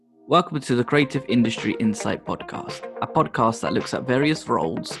Welcome to the Creative Industry Insight Podcast, a podcast that looks at various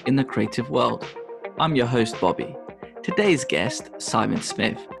roles in the creative world. I'm your host, Bobby. Today's guest, Simon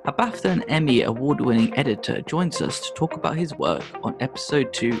Smith, a BAFTA and Emmy award-winning editor, joins us to talk about his work on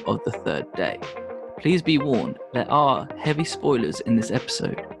episode 2 of The Third Day. Please be warned, there are heavy spoilers in this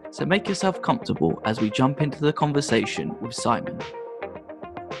episode, so make yourself comfortable as we jump into the conversation with Simon.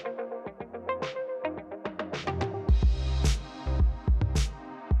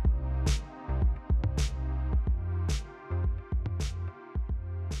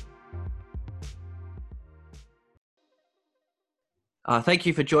 Thank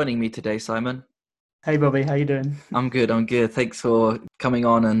you for joining me today, Simon. Hey Bobby, how you doing? I'm good. Thanks for coming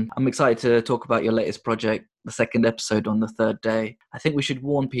on, and I'm excited to talk about your latest project, the second episode on The Third Day. I think we should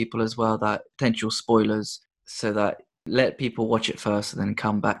warn people as well that potential spoilers, so that let people watch it first and then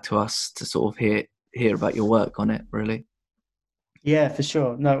come back to us to sort of hear about your work on it, really. Yeah, for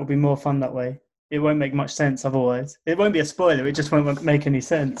sure. No, it'll be more fun that way. It won't make much sense otherwise. It won't be a spoiler, it just won't make any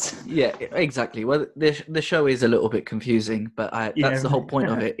sense. Yeah, exactly. Well, the show is a little bit confusing, but that's the whole point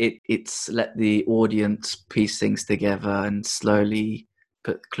of it. It's let the audience piece things together and slowly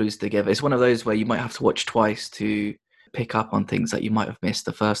put clues together. It's one of those where you might have to watch twice to pick up on things that you might have missed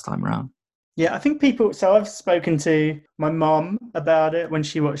the first time around. Yeah, I think so I've spoken to my mum about it when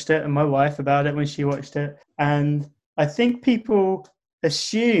she watched it and my wife about it when she watched it. And I think people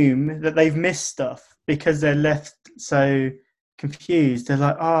assume that they've missed stuff because they're left so confused. They're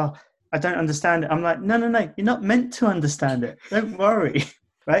like, I don't understand it. I'm like, no, you're not meant to understand it. Don't worry,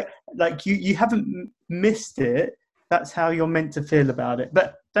 right? Like you haven't missed it. That's how you're meant to feel about it.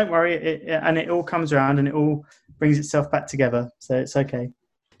 But don't worry, it all comes around and it all brings itself back together. So it's okay.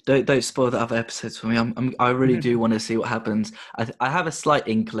 Don't spoil the other episodes for me. I really do want to see what happens. I have a slight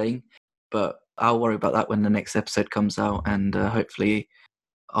inkling, but I'll worry about that when the next episode comes out, and hopefully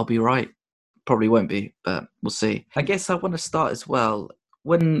I'll be right. Probably won't be, but we'll see. I guess I want to start as well.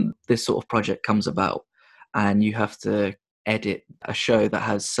 When this sort of project comes about and you have to edit a show that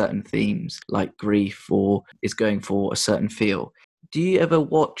has certain themes like grief or is going for a certain feel, do you ever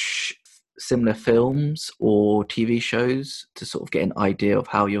watch similar films or TV shows to sort of get an idea of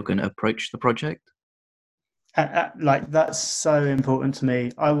how you're going to approach the project? Like, that's so important to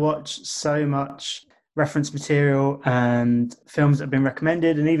me. I watch so much reference material and films that have been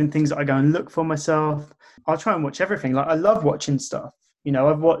recommended, and even things that I go and look for myself. I'll try and watch everything. Like, I love watching stuff. You know,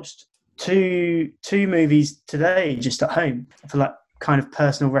 I've watched two movies today just at home for like kind of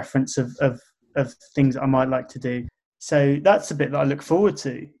personal reference of things that I might like to do. So that's the bit that I look forward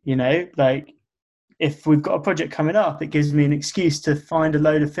to, you know, like if we've got a project coming up, it gives me an excuse to find a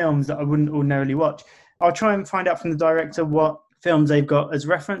load of films that I wouldn't ordinarily watch. I'll try and find out from the director what films they've got as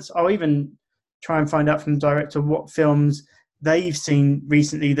reference. I'll even try and find out from the director what films they've seen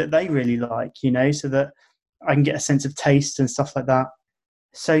recently that they really like, you know, so that I can get a sense of taste and stuff like that.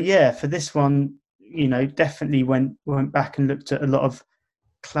 So yeah, for this one, you know, definitely went back and looked at a lot of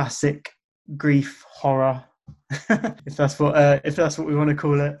classic grief horror, if that's what we want to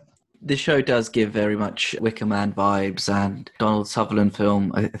call it. The show does give very much Wicker Man vibes and Donald Sutherland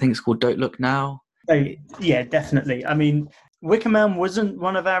film. I think it's called Don't Look Now. Oh, yeah, definitely. I mean, Wicker Man wasn't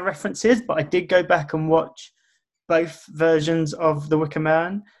one of our references, but I did go back and watch both versions of The Wicker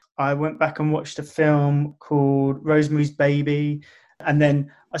Man. I went back and watched a film called Rosemary's Baby, and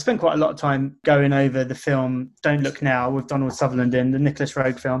then I spent quite a lot of time going over the film Don't Look Now with Donald Sutherland in, the Nicholas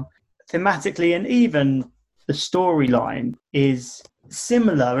Roeg film. Thematically and even the storyline is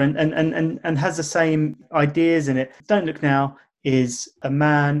similar and has the same ideas in it. Don't Look Now is a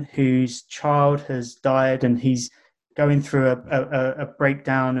man whose child has died and he's going through a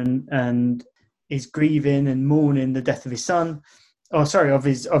breakdown and is grieving and mourning the death of his son, of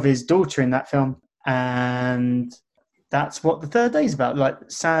his daughter in that film. And that's what The Third Day is about. Like,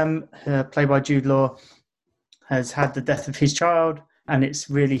 Sam, played by Jude Law, has had the death of his child, and it's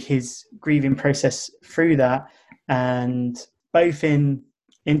really his grieving process through that. And both in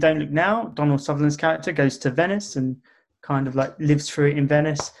Don't Look Now, Donald Sutherland's character goes to Venice and kind of like lives through it in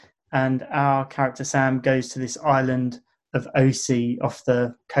Venice, and our character Sam goes to this island of Osea off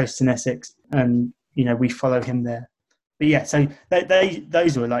the coast in Essex, and you know, we follow him there. But yeah, so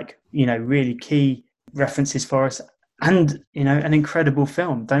those were like, you know, really key references for us. And, you know, an incredible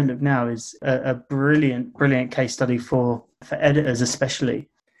film. Don't Look Now is a brilliant case study for editors especially.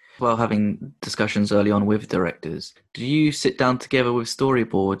 Well, having discussions early on with directors, do you sit down together with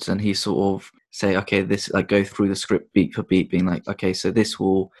storyboards and he sort of say, okay, this, like, go through the script beat for beat, being like, okay, so this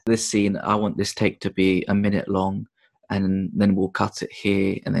scene, I want this take to be a minute long, and then we'll cut it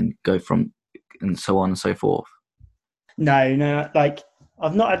here and then go from, and so on and so forth? No, like,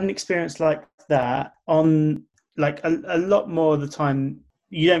 I've not had an experience like that. On like a lot more of the time,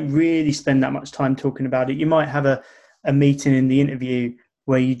 you don't really spend that much time talking about it. You might have a meeting in the interview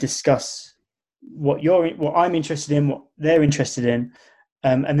where you discuss what I'm interested in, what they're interested in,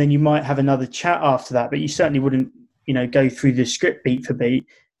 and then you might have another chat after that. But you certainly wouldn't, go through the script beat for beat.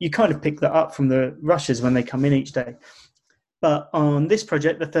 You kind of pick that up from the rushes when they come in each day. But on this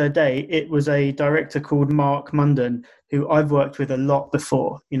project, the third day, it was a director called Mark Munden, who I've worked with a lot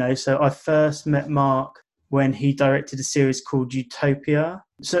before. So I first met Mark when he directed a series called Utopia.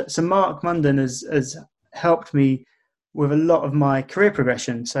 So Mark Munden has helped me with a lot of my career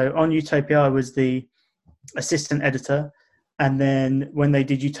progression. So on Utopia, I was the assistant editor. And then when they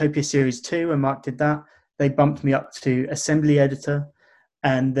did Utopia Series 2, and Mark did that, they bumped me up to assembly editor.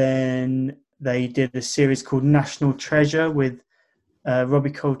 And then they did a series called National Treasure with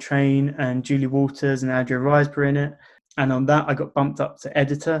Robbie Coltrane and Julie Walters and Andrea Riseborough in it. And on that, I got bumped up to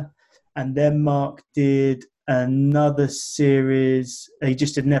editor. And then Mark did another series. He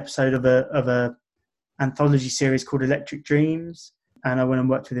just did an episode of a anthology series called Electric Dreams. And I went and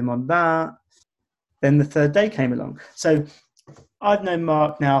worked with him on that. Then the third day came along. So I've known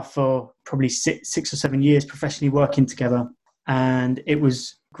Mark now for probably 6 or 7 years professionally working together. And it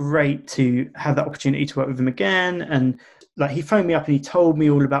was great to have that opportunity to work with him again. And like he phoned me up and he told me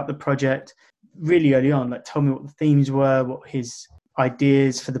all about the project really early on, like told me what the themes were, what his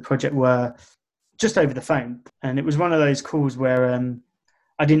ideas for the project were, just over the phone. And it was one of those calls where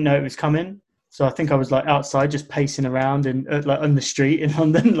I didn't know it was coming. So I think I was like outside just pacing around and like on the street in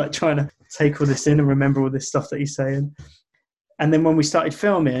London, like trying to take all this in and remember all this stuff that he's saying. And then when we started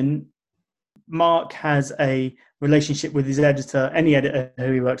filming, Mark has a relationship with his editor, any editor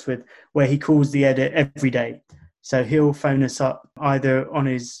who he works with, where he calls the edit every day. So he'll phone us up either on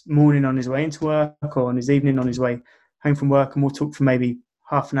his morning on his way into work or on his evening on his way home from work, and we'll talk for maybe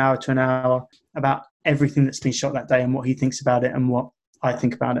half an hour to an hour about everything that's been shot that day and what he thinks about it and what I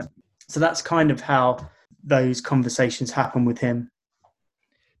think about it. So that's kind of how those conversations happen with him.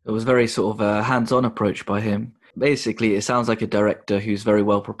 It was very sort of a hands-on approach by him. Basically, it sounds like a director who's very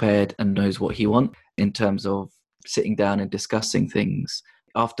well prepared and knows what he wants in terms of sitting down and discussing things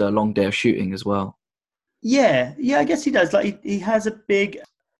after a long day of shooting as well. Yeah, I guess he does. Like he has a big,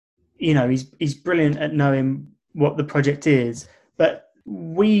 he's brilliant at knowing what the project is. But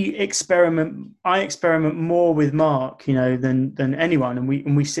I experiment more with Mark, than anyone,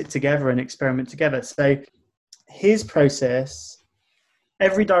 and we sit together and experiment together. So his process,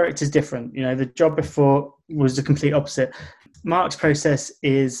 every director is different. The job before was the complete opposite. Mark's process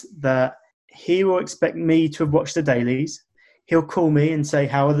is that he will expect me to have watched the dailies. He'll call me and say,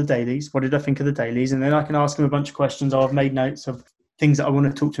 how are the dailies? What did I think of the dailies? And then I can ask him a bunch of questions. I've made notes of things that I want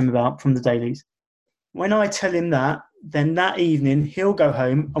to talk to him about from the dailies. When I tell him that, then that evening he'll go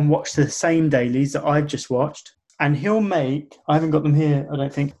home and watch the same dailies that I've just watched. And he'll make, I haven't got them here, I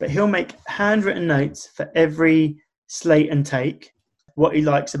don't think, but he'll make handwritten notes for every slate and take, what he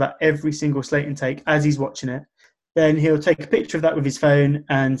likes about every single slate and take as he's watching it. Then he'll take a picture of that with his phone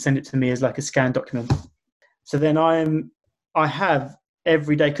and send it to me as like a scanned document. So then I have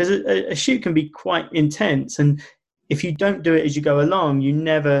every day, because a shoot can be quite intense. And if you don't do it as you go along, you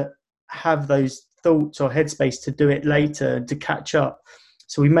never have those thoughts or headspace to do it later, to catch up.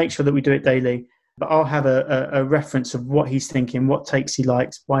 So we make sure that we do it daily. But I'll have a reference of what he's thinking, what takes he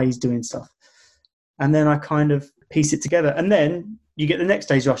likes, why he's doing stuff. And then I kind of piece it together. And then you get the next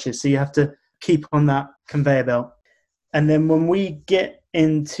day's rushes. So you have to keep on that conveyor belt. And then when we get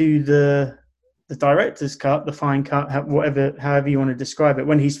into the director's cut, the fine cut, however you want to describe it,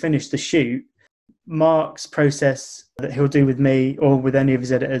 when he's finished the shoot, Mark's process that he'll do with me or with any of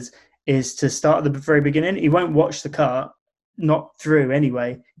his editors is to start at the very beginning. He won't watch the cut, not through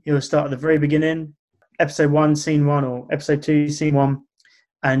anyway. He'll start at the very beginning, episode 1, scene 1, or episode 2, scene 1,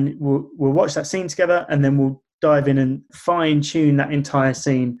 and we'll watch that scene together, and then we'll dive in and fine tune that entire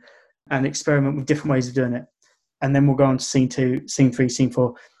scene and experiment with different ways of doing it. And then we'll go on to scene 2, scene 3, scene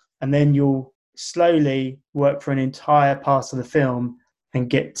 4, and then you'll slowly work for an entire part of the film and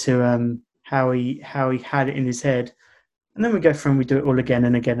get to how he had it in his head. And then we go through and we do it all again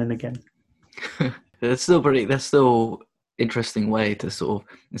and again and again. That's still interesting way to sort of,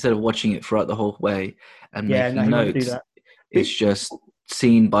 instead of watching it throughout the whole way and making notes, it's just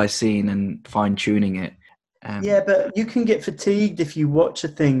scene by scene and fine tuning it. Yeah, but you can get fatigued if you watch a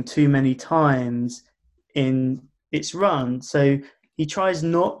thing too many times in its run. So he tries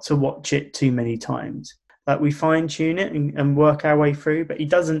not to watch it too many times. Like we fine tune it and work our way through, but he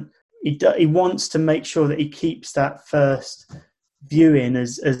doesn't. He wants to make sure that he keeps that first viewing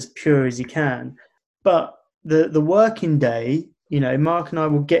as pure as he can. But the working day, Mark and I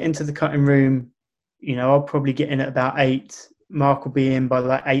will get into the cutting room. I'll probably get in at about 8. Mark will be in by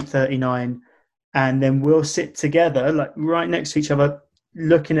like 8:39, and then we'll sit together, like right next to each other,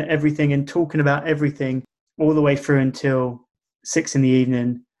 looking at everything and talking about everything all the way through until 6 in the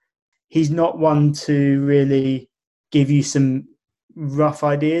evening. He's not one to really give you some rough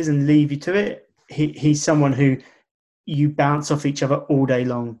ideas and leave you to it. He's someone who you bounce off each other all day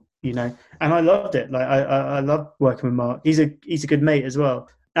long, and I loved it. Like I love working with Mark. He's a good mate as well,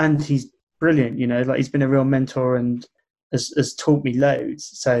 and he's brilliant. Like he's been a real mentor and has taught me loads.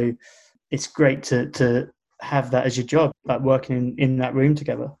 So it's great to have that as your job, like working in that room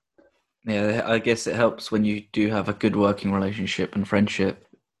together. Yeah, I guess it helps when you do have a good working relationship and friendship,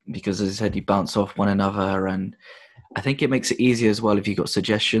 because as I said, you bounce off one another, and I think it makes it easier as well if you've got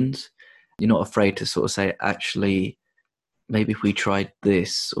suggestions. You're not afraid to sort of say, actually, maybe if we tried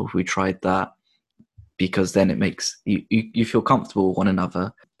this or if we tried that, because then it makes you feel comfortable with one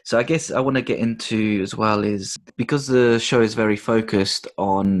another. So I guess I want to get into as well is, because the show is very focused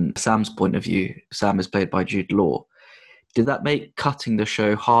on Sam's point of view, Sam is played by Jude Law. Did that make cutting the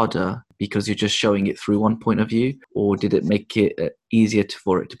show harder because you're just showing it through one point of view, or did it make it easier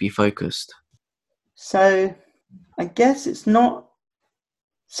for it to be focused? So I guess it's not.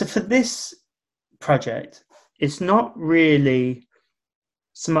 So for this project, it's not really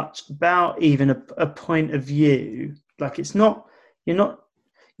so much about even a point of view. Like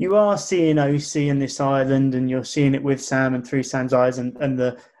you are seeing OC in this island, and you're seeing it with Sam and through Sam's eyes, and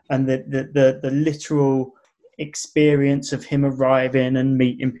the literal experience of him arriving and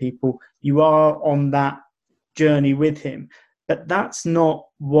meeting people. You are on that journey with him, but that's not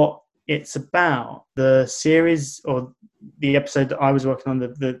what it's about. The series, or the episode that I was working on,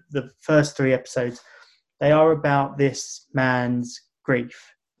 the first 3 episodes, they are about this man's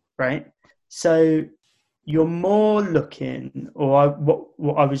grief, right? So you're more looking, or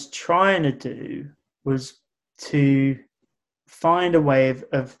what I was trying to do was to find a way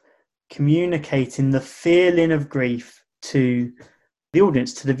of communicating the feeling of grief to the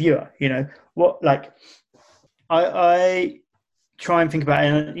audience, to the viewer. What, like, I try and think about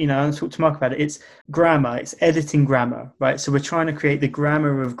it, and talk to Mark about it. It's grammar, it's editing grammar, right? So we're trying to create the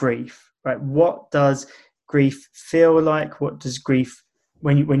grammar of grief, right? What does grief feel like? What does grief,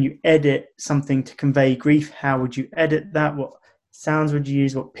 when you edit something to convey grief, how would you edit that? What sounds would you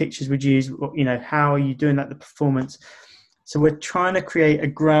use? What pictures would you use? How are you doing that, the performance? So we're trying to create a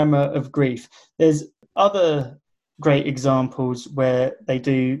grammar of grief. There's other great examples where they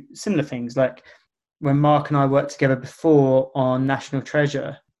do similar things, like when Mark and I worked together before on National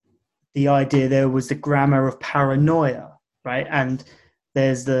Treasure, the idea there was the grammar of paranoia, right? And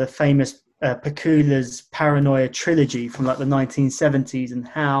there's the famous Pakula's Paranoia trilogy from like the 1970s, and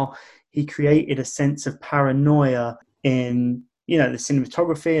how he created a sense of paranoia in, the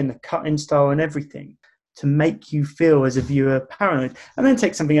cinematography and the cutting style and everything, to make you feel as a viewer paranoid. And then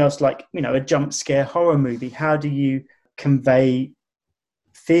take something else like, a jump scare horror movie. How do you convey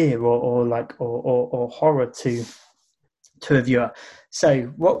fear or horror to a viewer? So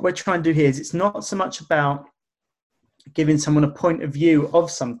what we're trying to do here is, it's not so much about giving someone a point of view of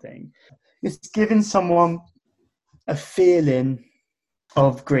something. It's giving someone a feeling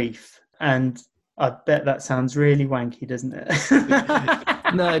of grief. And I bet that sounds really wanky, doesn't it?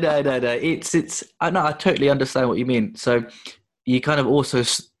 No. I totally understand what you mean. So you kind of also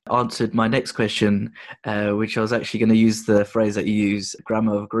answered my next question, which I was actually going to use the phrase that you use,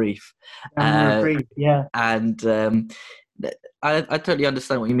 grammar of grief. Grammar of grief, yeah. And I totally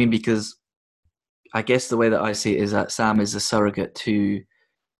understand what you mean, because I guess the way that I see it is that Sam is a surrogate to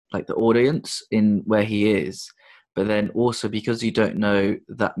like the audience in where he is, but then also because you don't know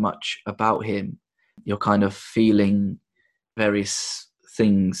that much about him, you're kind of feeling various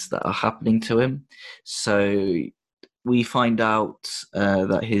things that are happening to him. So we find out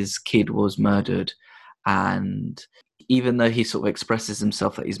that his kid was murdered, and even though he sort of expresses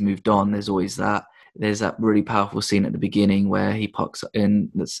himself that he's moved on, there's that really powerful scene at the beginning where he parks in,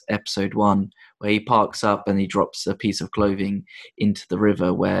 that's episode 1, where he parks up and he drops a piece of clothing into the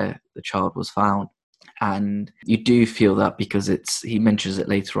river where the child was found. And you do feel that, because he mentions it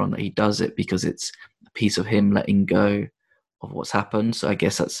later on that he does it because it's a piece of him letting go of what's happened. So I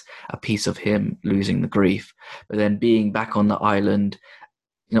guess that's a piece of him losing the grief. But then being back on the island,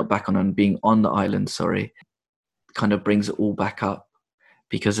 being on the island, sorry, kind of brings it all back up,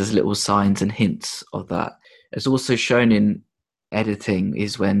 because there's little signs and hints of that. It's also shown in editing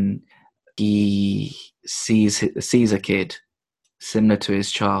is when he sees a kid similar to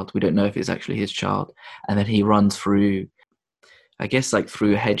his child. We don't know if it's actually his child. And then he runs through, I guess like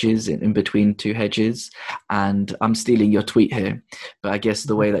through hedges, in between two hedges. And I'm stealing your tweet here, but I guess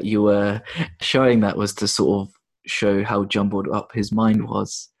the way that you were showing that was to sort of show how jumbled up his mind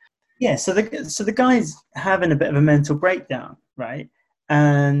was. Yeah, so the guy's having a bit of a mental breakdown, right?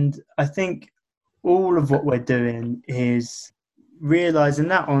 And I think all of what we're doing is realizing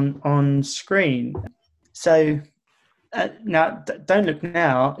that on screen. So now, Don't Look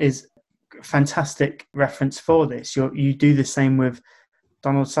Now is a fantastic reference for this. You do the same with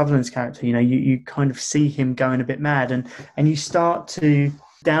Donald Sutherland's character. You know, you kind of see him going a bit mad, and you start to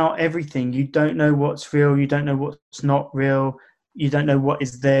doubt everything. You don't know what's real. You don't know what's not real. You don't know what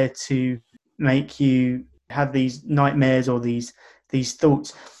is there to make you have these nightmares or these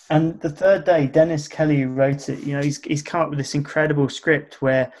thoughts. And the third day, Dennis Kelly, who wrote it, you know, he's come up with this incredible script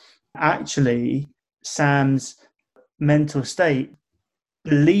where actually Sam's mental state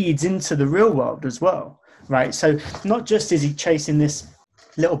leads into the real world as well, right? So not just is he chasing this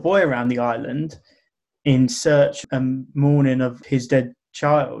little boy around the island in search and mourning of his dead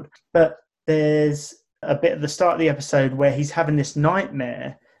child, but there's a bit at the start of the episode where he's having this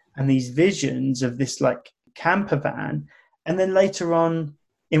nightmare and these visions of this like camper van, and then later on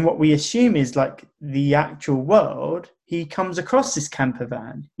in what we assume is like the actual world, he comes across this camper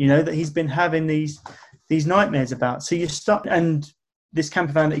van, you know, that he's been having these nightmares about. So you start, and this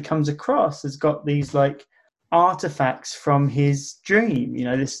camper van that he comes across has got these like artifacts from his dream, you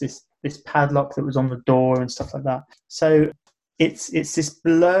know, this padlock that was on the door and stuff like that. So it's this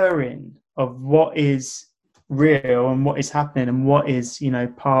blurring of what is real and what is happening and what is, you know,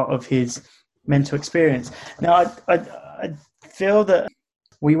 part of his mental experience. Now, I feel that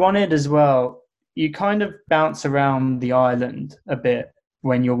we wanted as well, you kind of bounce around the island a bit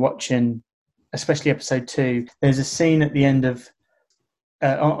when you're watching, especially episode 2. There's a scene at the end of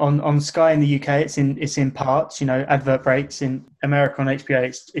on Sky in the UK. It's in parts, you know, advert breaks. In America on HBO,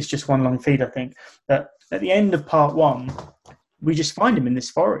 it's just one long feed, I think. But at the end of part 1, we just find him in this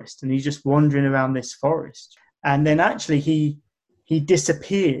forest, and he's just wandering around this forest. And then actually he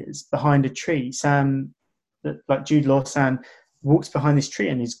disappears behind a tree. Sam, like Jude Law, Sam walks behind this tree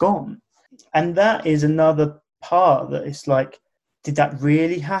and he's gone. And that is another part that it's like, did that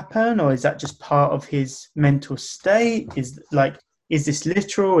really happen, or is that just part of his mental state? Is this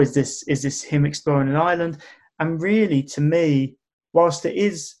literal? Is this him exploring an island? And really, to me, whilst it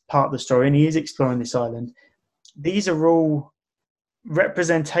is part of the story and he is exploring this island, these are all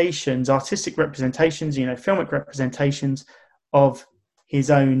representations, artistic representations, you know, filmic representations of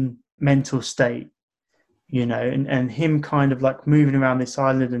his own mental state, you know, and him kind of like moving around this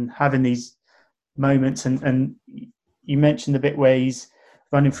island and having these moments. And you mentioned the bit where he's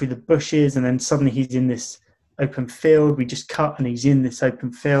running through the bushes and then suddenly he's in this open field. We just cut and he's in this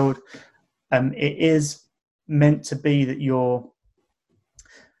open field. It is meant to be that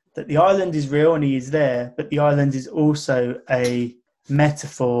the island is real and he is there, but the island is also a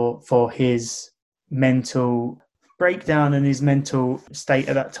metaphor for his mental breakdown and his mental state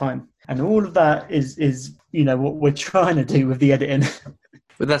at that time. And all of that is you know, what we're trying to do with the editing.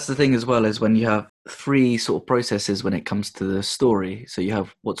 But that's the thing as well, is when you have 3 sort of processes when it comes to the story. So you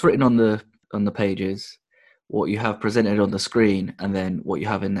have what's written on the pages, what you have presented on the screen, and then what you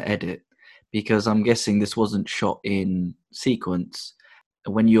have in the edit. Because I'm guessing this wasn't shot in sequence.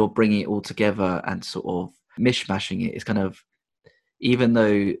 When you're bringing it all together and sort of mishmashing it, it's kind of, even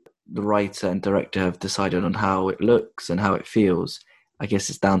though the writer and director have decided on how it looks and how it feels, I guess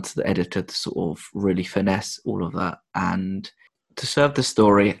it's down to the editor to sort of really finesse all of that and to serve the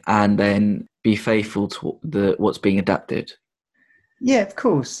story and then be faithful to what's being adapted. Yeah, of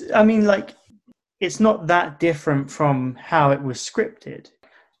course. I mean, like, it's not that different from how it was scripted.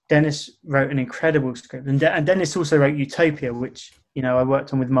 Dennis wrote an incredible script, and Dennis also wrote Utopia, which, you know, I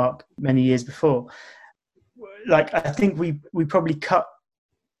worked on with Mark many years before. Like, I think we probably cut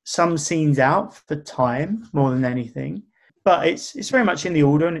some scenes out for time more than anything, but it's very much in the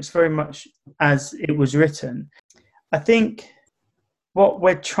order and it's very much as it was written. I think what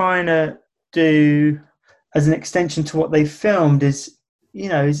we're trying to do as an extension to what they filmed is, you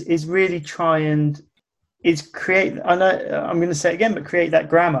know, is really try and is create, I know I'm going to say it again, but create that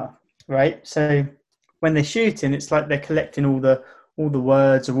grammar, right? So when they're shooting, it's like they're collecting all the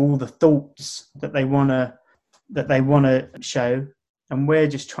words or all the thoughts that they want to show, and we're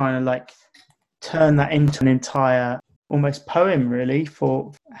just trying to like turn that into an entire almost poem, really,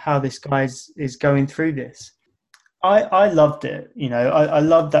 for how this guy is going through this. I loved it, you know. I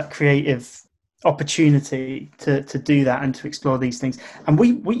loved that creative opportunity to do that and to explore these things. And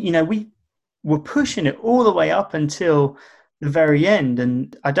we were pushing it all the way up until the very end.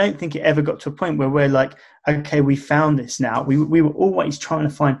 And I don't think it ever got to a point where we're like, okay, we found this now. We were always trying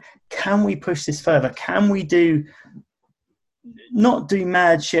to find, can we push this further? Can we not do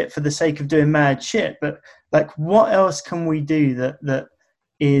mad shit for the sake of doing mad shit, but like, what else can we do that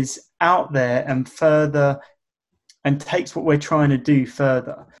is out there and further and takes what we're trying to do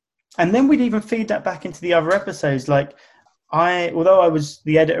further? And then we'd even feed that back into the other episodes. Like, although I was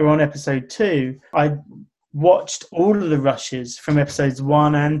the editor on episode 2, I watched all of the rushes from episodes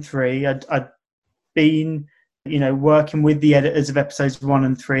 1 and 3. I'd been, working with the editors of episodes 1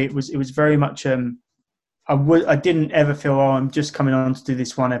 and 3. It was very much I didn't ever feel, I'm just coming on to do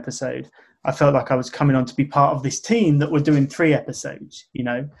this one episode. I felt like I was coming on to be part of this team that were doing 3 episodes,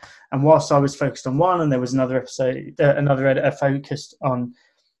 And whilst I was focused on 1, and there was another editor focused on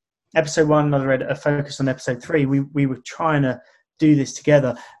episode 1, another editor focused on episode 3, we were trying to do this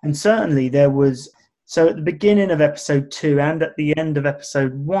together. And certainly there was, so at the beginning of episode 2 and at the end of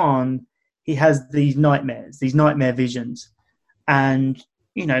episode 1, he has these nightmares, these nightmare visions. And,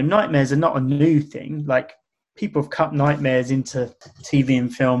 nightmares are not a new thing. Like, people have cut nightmares into TV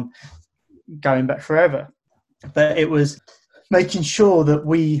and film going back forever. But it was making sure that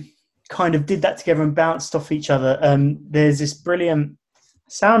we kind of did that together and bounced off each other. There's this brilliant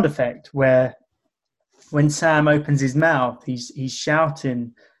sound effect where when Sam opens his mouth, he's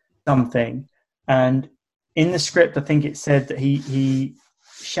shouting something. And in the script, I think it said that he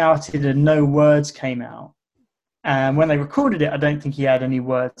shouted and no words came out. And when they recorded it, I don't think he had any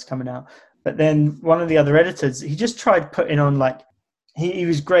words coming out. But then one of the other editors, he just tried putting on like, he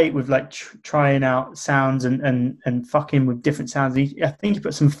was great with like trying out sounds and fucking with different sounds. I think he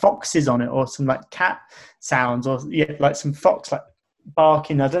put some foxes on it, or some like cat sounds, or like some fox like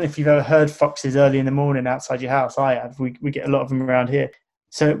barking. I don't know if you've ever heard foxes early in the morning outside your house. I have. We get a lot of them around here.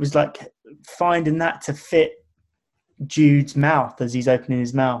 So it was like finding that to fit Jude's mouth as he's opening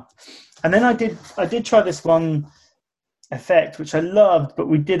his mouth. And then I did try this one effect which I loved, but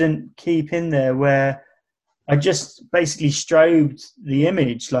we didn't keep in there, where I just basically strobed the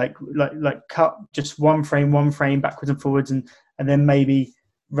image, like cut just one frame backwards and forwards, and then maybe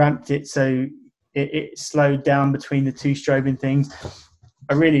ramped it so it slowed down between the two strobing things.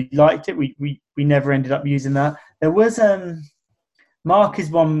 I really liked it. We never ended up using that. There was Mark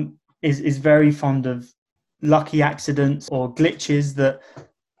is very fond of lucky accidents or glitches that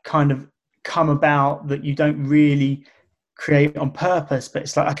kind of come about that you don't really create on purpose, but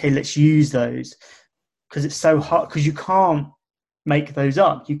it's like, okay, let's use those, because it's so hard, because you can't make those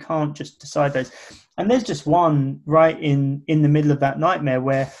up. You can't just decide those. And there's just one right in the middle of that nightmare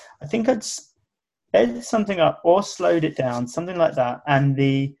where I think I'd sped something up or slowed it down, something like that. And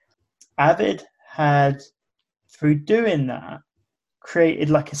the Avid had, through doing that, created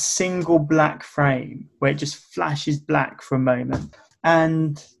like a single black frame where it just flashes black for a moment.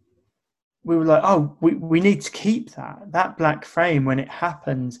 And we were like, oh, we need to keep that black frame when it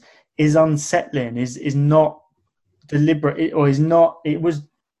happens is unsettling, is not deliberate, or is not, it was,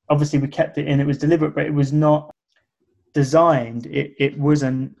 obviously we kept it in, it was deliberate, but it was not designed. It was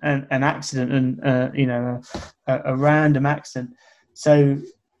an accident, and a random accident. So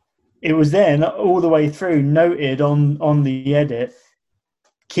it was then all the way through noted on the edit,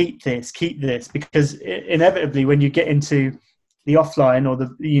 keep this, because inevitably when you get into the offline or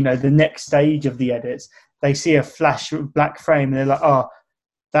the next stage of the edits, they see a flash of black frame and they're like, oh,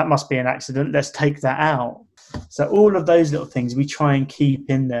 that must be an accident, let's take that out. So all of those little things we try and keep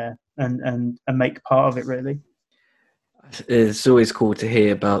in there and make part of it, really. It's always cool to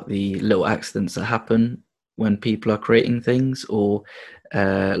hear about the little accidents that happen when people are creating things, or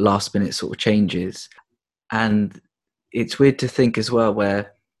last minute sort of changes. And it's weird to think as well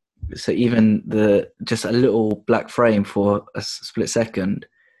where, so even just a little black frame for a split second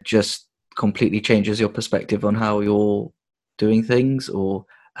just completely changes your perspective on how you're doing things, or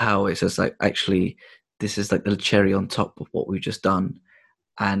how it's just like, actually, this is like the cherry on top of what we've just done.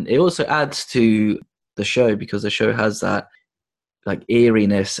 And it also adds to the show, because the show has that like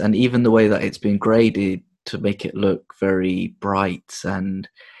eeriness, and even the way that it's been graded to make it look very bright. And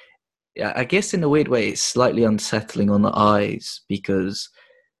I guess in a weird way, it's slightly unsettling on the eyes, because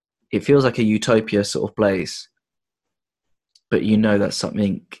it feels like a utopia sort of place, but you know that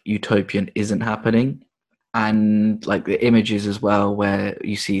something utopian isn't happening. And like the images as well, where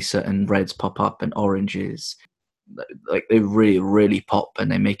you see certain reds pop up and oranges, like they really, really pop,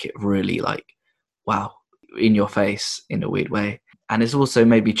 and they make it really like, wow, in your face in a weird way. And it's also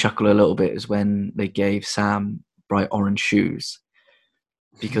made me chuckle a little bit is when they gave Sam bright orange shoes,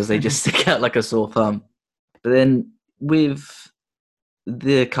 because they just stick out like a sore thumb. But then with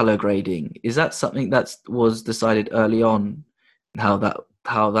the color grading, is that something that was decided early on how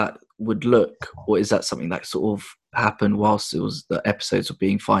that would look, or is that something that sort of happened whilst it was the episodes were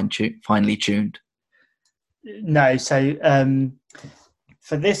being finely tuned? No, so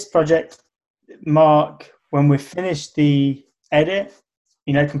for this project, Mark, when we finish the edit,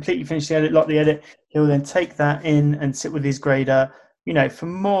 completely finish the edit, lock the edit, he'll then take that in and sit with his grader, for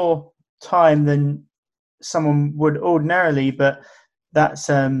more time than someone would ordinarily, but that's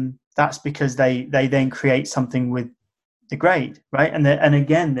because they then create something with the grade, right? And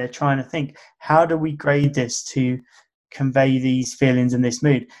again, they're trying to think, how do we grade this to convey these feelings and this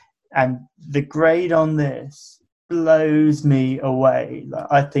mood? And the grade on this blows me away. Like,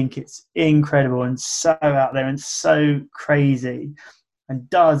 I think it's incredible and so out there and so crazy, and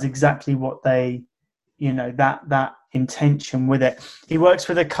does exactly what they, that intention with it. He works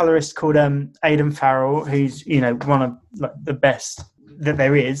with a colorist called Aidan Farrell, who's one of the best that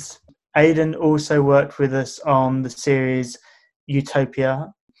there is. Aidan also worked with us on the series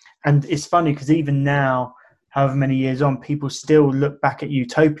Utopia, and it's funny because even now, however many years on, people still look back at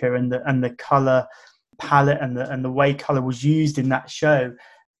Utopia and the color palette and the way color was used in that show,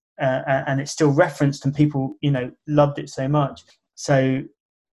 and it's still referenced, and people loved it so much. So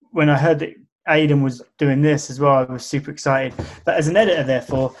when I heard that Aidan was doing this as well, I was super excited. But as an editor,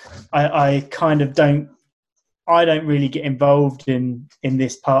 therefore, I kind of don't really get involved in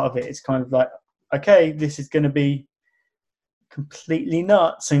this part of it. It's kind of like, okay, this is going to be completely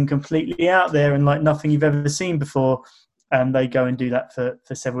nuts and completely out there and like nothing you've ever seen before. And they go and do that for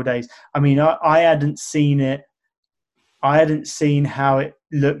several days. I mean, I hadn't seen it. I hadn't seen how it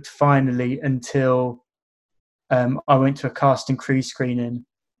looked finally until I went to a cast and crew screening.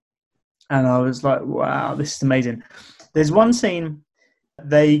 And I was like, wow, this is amazing. There's one scene,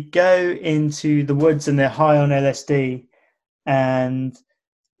 they go into the woods and they're high on LSD. And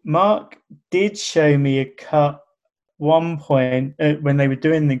Mark did show me a cut one point when they were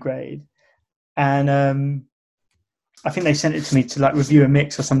doing the grade. And I think they sent it to me to like review a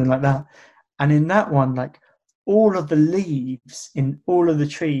mix or something like that. And in that one, like all of the leaves in all of the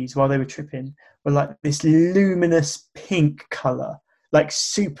trees while they were tripping were like this luminous pink color, like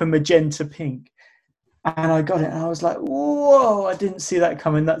super magenta pink. And I got it and I was like, whoa, I didn't see that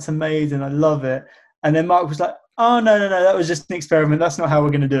coming. That's amazing. I love it. And then Mark was like, oh, no, that was just an experiment. That's not how we're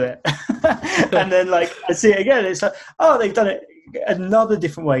going to do it. And then like I see it again. It's like, oh, they've done it another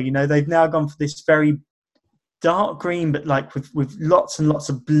different way. They've now gone for this very dark green, but like with lots and lots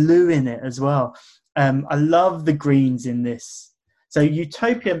of blue in it as well. I love the greens in this. So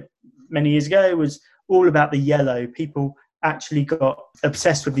Utopia many years ago was all about the yellow. People actually got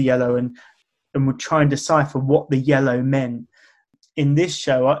obsessed with the yellow and would try and decipher what the yellow meant. In this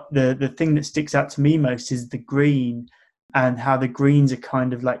show, the thing that sticks out to me most is the green, and how the greens are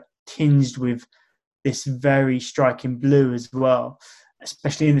kind of like tinged with this very striking blue as well,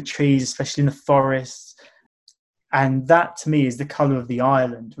 especially in the trees, especially in the forests. And that to me is the colour of the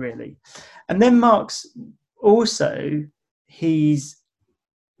island, really. And then Mark's also, he's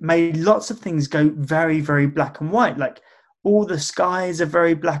made lots of things go very, very black and white. Like all the skies are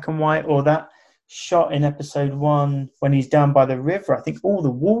very black and white, or that shot in episode 1 when he's down by the river, I think all the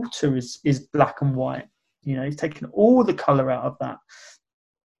water is black and white. He's taken all the colour out of that.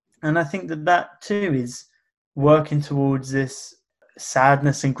 And I think that too is working towards this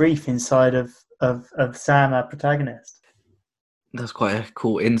sadness and grief inside of Sam, our protagonist. That's quite a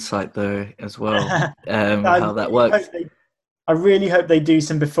cool insight though as well, how that works. I really hope they do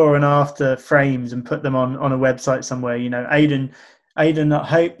some before and after frames and put them on a website somewhere. Aidan, I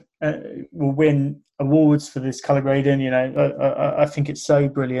hope will win awards for this color grading. I think it's so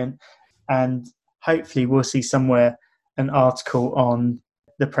brilliant, and hopefully we'll see somewhere an article on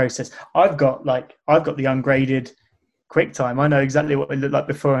the process. I've got the ungraded QuickTime. I know exactly what they look like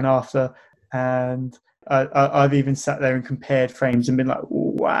before and after, and I've even sat there and compared frames and been like,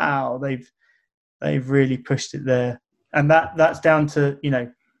 wow, they've really pushed it there. And that's down to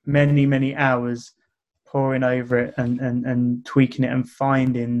many, many hours poring over it and tweaking it and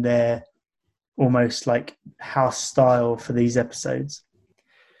finding their almost like house style for these episodes.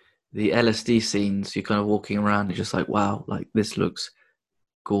 The LSD scenes, you're kind of walking around and just like, wow, like this looks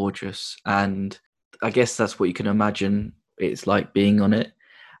gorgeous. And I guess that's what you can imagine it's like being on it.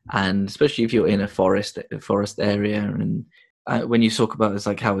 And especially if you're in a forest area, and when you talk about it's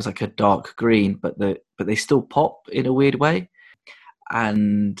like how it's like a dark green, but they still pop in a weird way,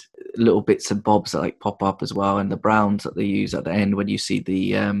 and little bits and bobs that like pop up as well, and the browns that they use at the end when you see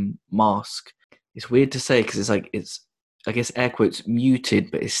the mask. It's weird to say because it's I guess air quotes muted,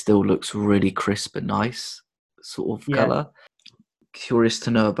 but it still looks really crisp and nice sort of color. Curious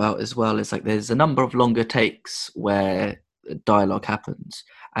to know about as well is like there's a number of longer takes where dialogue happens,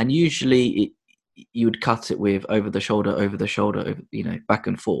 and usually you would cut it with over the shoulder, back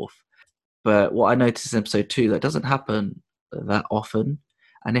and forth. But what I noticed in episode 2, that doesn't happen that often,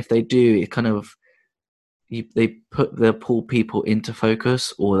 and if they do, it kind of they'll pull people into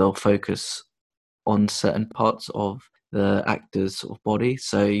focus, or they'll focus on certain parts of the actor's sort of body.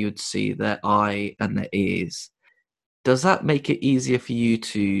 So you'd see their eye and their ears. Does that make it easier for you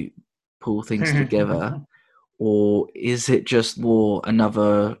to pull things together, or is it just more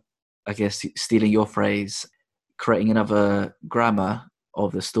another, I guess, stealing your phrase, creating another grammar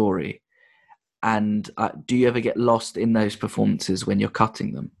of the story? And do you ever get lost in those performances when you're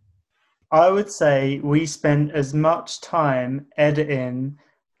cutting them? I would say we spent as much time editing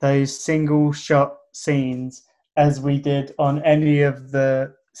those single shot scenes as we did on any of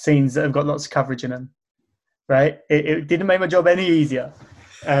the scenes that have got lots of coverage in them. Right? It didn't make my job any easier.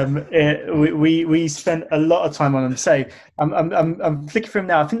 We spent a lot of time on them. So I'm flicking through them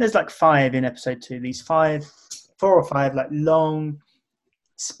now. I think there's like 5 in episode 2. These 4 or 5 like long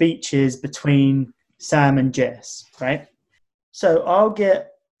speeches between Sam and Jess. Right? So I'll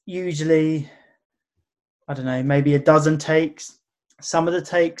get usually, I don't know, maybe a dozen takes. Some of the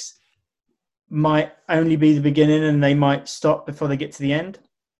takes might only be the beginning and they might stop before they get to the end.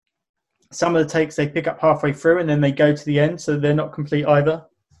 Some of the takes they pick up halfway through and then they go to the end, so they're not complete either.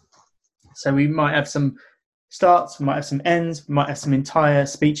 So we might have some starts, we might have some ends, we might have some entire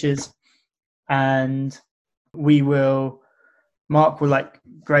speeches, and Mark will like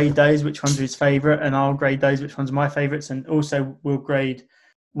grade those, which ones are his favourite, and I'll grade those, which ones are my favourites, and also we'll grade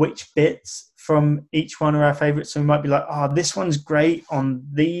which bits from each one are our favourites. So we might be like, this one's great on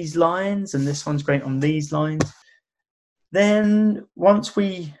these lines, and this one's great on these lines. Then once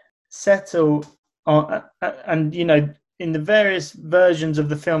we settle on, and in the various versions of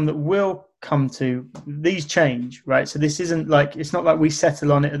the film that we'll come to, these change, right? So this isn't like, it's not like we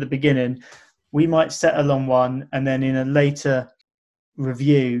settle on it at the beginning. We might settle on one, and then in a later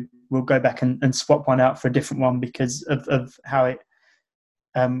review we'll go back and swap one out for a different one because of how it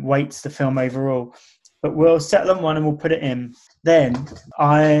weights the film overall. But we'll settle on one and we'll put it in. Then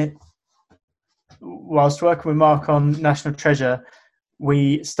whilst working with Mark on National Treasure,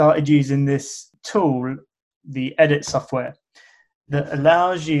 we started using this tool, the edit software, that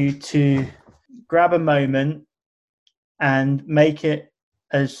allows you to grab a moment and make it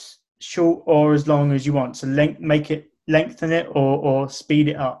as short or as long as you want. So lengthen it or speed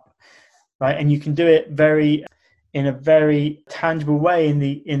it up, right? And you can do it in a very tangible way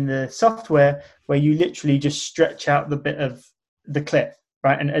in the software, where you literally just stretch out the bit of the clip,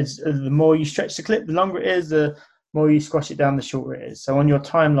 right? And as the more you stretch the clip, the longer it is, the more you squash it down, the shorter it is. So on your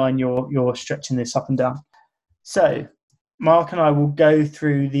timeline, you're stretching this up and down. So Mark and I will go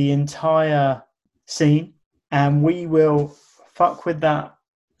through the entire scene, and we will fuck with that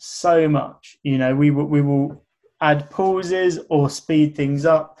so much. We will add pauses or speed things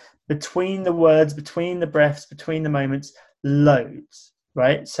up between the words, between the breaths, between the moments, loads,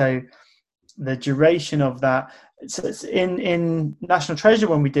 right? So the duration of that. So it's in National Treasure,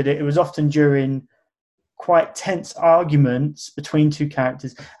 when we did it, it was often during quite tense arguments between two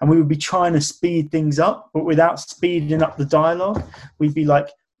characters, and we would be trying to speed things up, but without speeding up the dialogue. We'd be like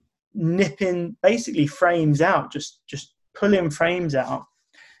nipping basically frames out, just pulling frames out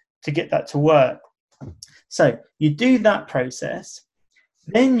to get that to work. So you do that process,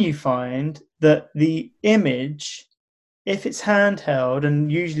 then you find that the image, if it's handheld,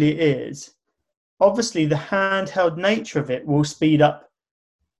 and usually it is, obviously the handheld nature of it will speed up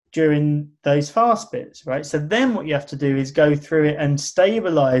during those fast bits, right? So then what you have to do is go through it and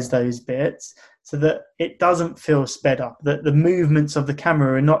stabilize those bits so that it doesn't feel sped up, that the movements of the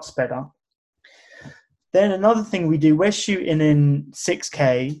camera are not sped up. Then another thing we do, we're shooting in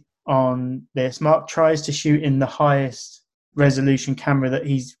 6K on this. Mark tries to shoot in the highest resolution camera that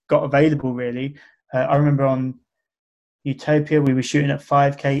he's got available, really. I remember on Utopia we were shooting at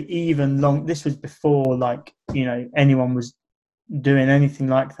 5K, even long. This was before anyone was doing anything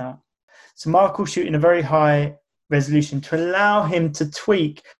like that. So Mark will shoot in a very high resolution to allow him to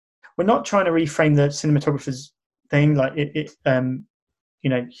tweak. We're not trying to reframe the cinematographer's thing, like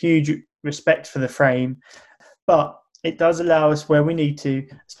huge respect for the frame, but it does allow us, where we need to,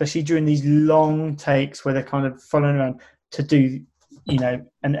 especially during these long takes where they're kind of following around, to do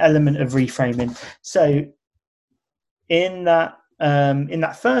an element of reframing. So in that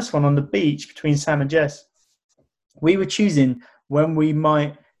first one on the beach between Sam and Jess, we were choosing when we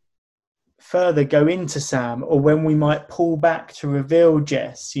might further go into Sam, or when we might pull back to reveal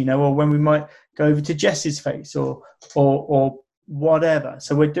Jess, or when we might go over to Jess's face, or whatever.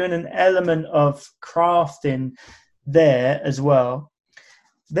 So we're doing an element of crafting there as well.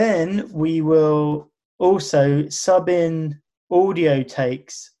 Then we will also sub in audio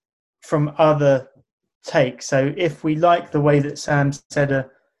takes from other takes. So if we like the way that Sam said a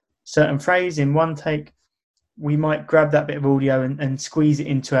certain phrase in one take, we might grab that bit of audio and squeeze it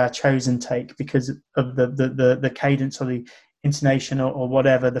into our chosen take because of the cadence or the intonation or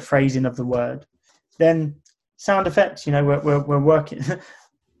whatever, the phrasing of the word. Then sound effects, we're working.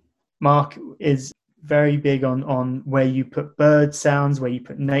 Mark is very big on where you put bird sounds, where you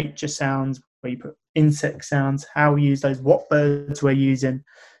put nature sounds, where you put insect sounds, how we use those, what birds we're using,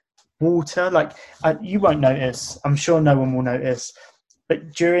 water. Like you won't notice, I'm sure no one will notice,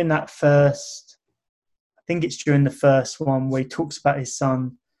 but during that first, I think it's during the first one where he talks about his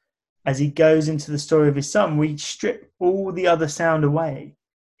son, as he goes into the story of his son, we strip all the other sound away,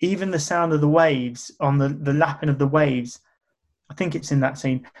 even the sound of the waves on the lapping of the waves. I think it's in that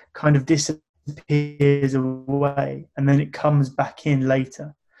scene, kind of disappears away, and then it comes back in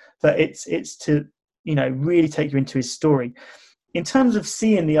later. But it's to really take you into his story. In terms of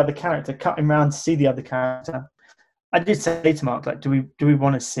seeing the other character, cutting around to see the other character, I did say to Mark, like, do we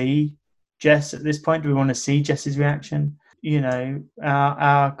want to see Jess at this point? Do we want to see Jess's reaction?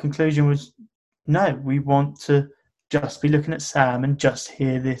 Our conclusion was no. We want to just be looking at Sam and just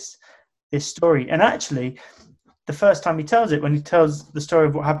hear this story. And actually, the first time he tells it, when he tells the story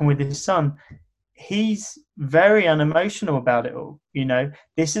of what happened with his son, he's very unemotional about it all.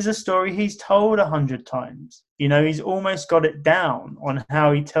 This is a story he's told 100 times. He's almost got it down on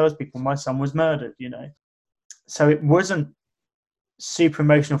how he tells people my son was murdered. So it wasn't super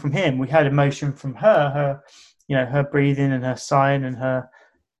emotional from him. We had emotion from her breathing and her sighing and her,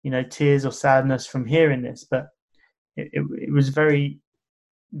 tears or sadness from hearing this. But it was very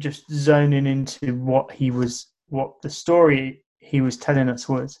just zoning into what the story he was telling us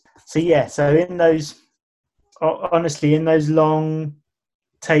was. So yeah, so in those long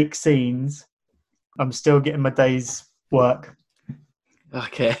take scenes, I'm still getting my day's work.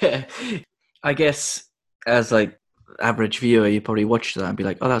 Okay. I guess as like average viewer, you probably watch that and be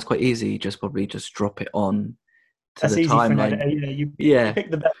like, oh, that's quite easy. Just drop it on to that's the easy timeline. For an editor. You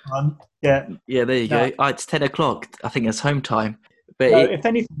pick the best one. Yeah. Yeah, there you go. Oh, it's 10 o'clock. I think it's home time. But if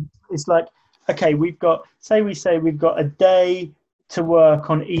anything, it's like, okay, we've got a day to work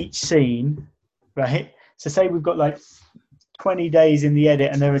on each scene, right? So say we've got like 20 days in the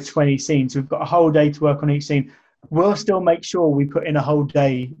edit and there are 20 scenes. So we've got a whole day to work on each scene. We'll still make sure we put in a whole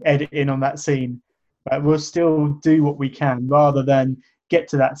day editing on that scene. Right? We'll still do what we can rather than get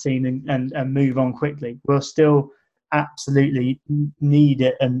to that scene and move on quickly. We'll still absolutely need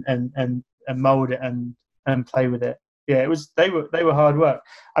it and mold it and play with it. Yeah, they were hard work.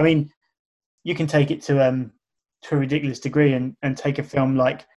 I mean, you can take it to a ridiculous degree and take a film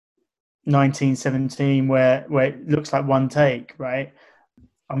like 1917 where it looks like one take, right?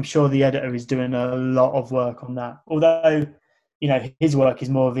 I'm sure the editor is doing a lot of work on that. Although, his work is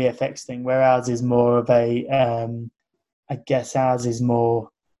more a VFX thing, where ours is more of a, I guess ours is more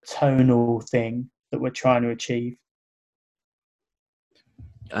tonal thing that we're trying to achieve.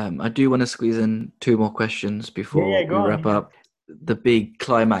 I do want to squeeze in 2 more questions before we wrap up. The big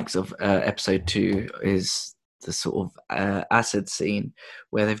climax of episode 2 is the sort of acid scene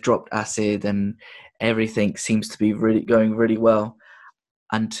where they've dropped acid and everything seems to be really going really well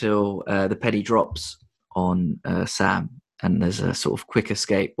until the penny drops on Sam and there's a sort of quick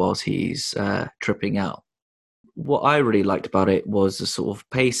escape whilst he's tripping out. What I really liked about it was the sort of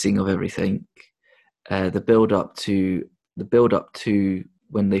pacing of everything, the build up to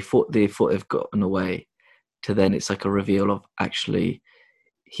when they thought they've gotten away, to then it's like a reveal of actually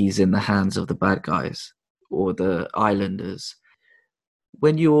he's in the hands of the bad guys or the islanders.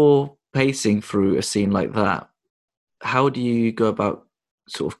 When you're pacing through a scene like that, how do you go about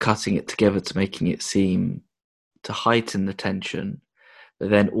sort of cutting it together to making it seem to heighten the tension, but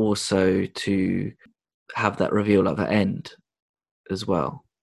then also to have that reveal at the end as well?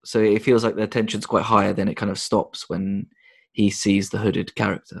 So it feels like the tension's quite high, then it kind of stops when he sees the hooded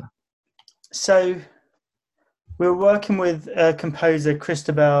character. So we're working with composer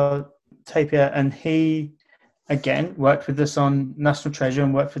Cristobal Tapia, and he, again, worked with us on National Treasure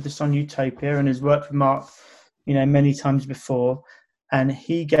and worked with us on Utopia and has worked with Mark, many times before. And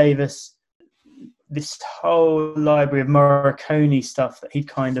he gave us this whole library of Morricone stuff that he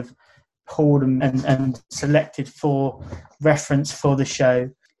kind of pulled and selected for reference for the show.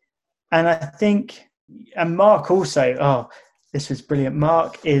 And I think, and Mark also, this was brilliant.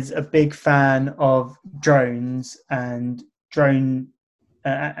 Mark is a big fan of drones and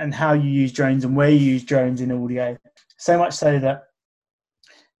and how you use drones and where you use drones in audio. So much so that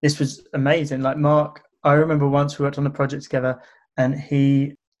this was amazing. Like Mark I remember once we worked on a project together, and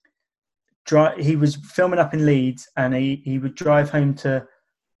he was filming up in Leeds, and he would drive home to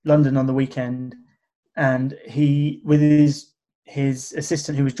London on the weekend, and he, with his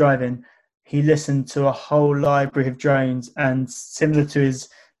assistant who was driving, he listened to a whole library of drones, and similar to his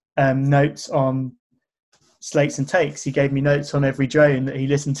notes on Slates and Takes, he gave me notes on every drone that he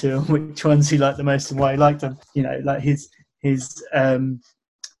listened to and which ones he liked the most and why he liked them. You know, like his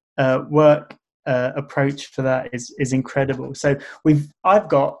work approach for that is incredible. So I've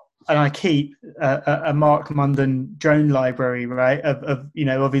got, and I keep a Mark Munden drone library, right,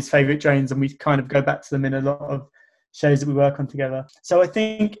 of his favourite drones, and we kind of go back to them in a lot of shows that we work on together. So I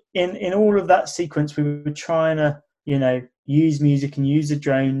think in all of that sequence, we were trying to, you know, use music and use the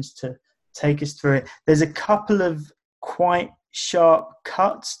drones to take us through it. There's a couple of quite sharp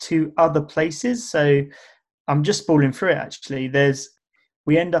cuts to other places, so I'm just spooling through it actually.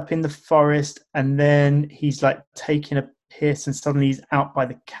 We end up in the forest, and then he's like taking a piss, and suddenly he's out by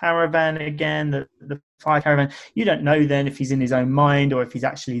the caravan again, the fire caravan. You don't know then if he's in his own mind or if he's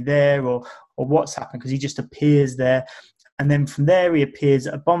actually there, or what's happened, because he just appears there. And then from there he appears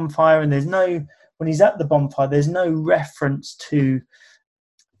at a bonfire, and when he's at the bonfire, there's no reference to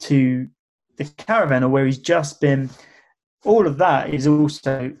the caravan or where he's just been. All of that is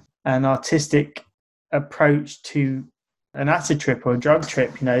also an artistic approach to an acid trip or a drug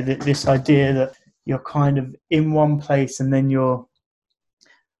trip, you know, this idea that you're kind of in one place and then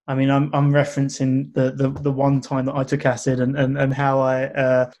I'm referencing the one time that I took acid and how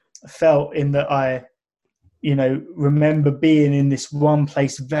I felt in that I, you know, remember being in this one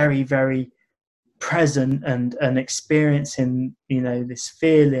place very, very present and experiencing, you know, this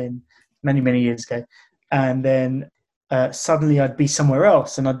feeling many, many years ago. And then suddenly I'd be somewhere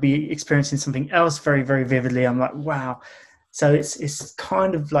else and I'd be experiencing something else very, very vividly. I'm like, wow. So it's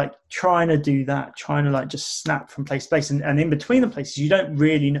kind of like trying to do that, trying to like just snap from place to place. And in between the places, you don't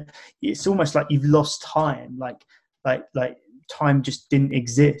really know. It's almost like you've lost time, like time just didn't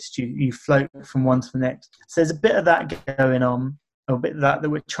exist. You float from one to the next. So there's a bit of that going on, a bit of that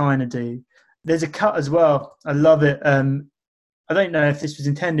we're trying to do. There's a cut as well. I love it. I don't know if this was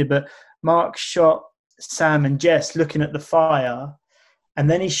intended, but Mark shot Sam and Jess looking at the fire, and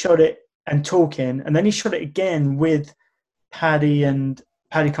then he shot it and talking, and then he shot it again with Paddy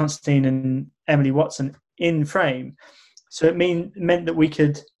Constantine and Emily Watson in frame. So it meant that we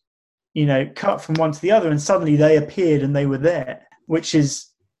could, you know, cut from one to the other, and suddenly they appeared and they were there, which is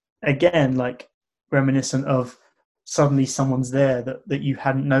again like reminiscent of suddenly someone's there that you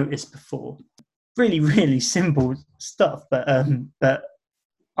hadn't noticed before. Really, really simple stuff, but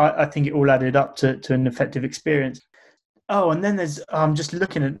I think it all added up to an effective experience. Oh, and then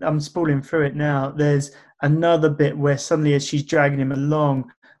I'm spooling through it now. There's another bit where suddenly as she's dragging him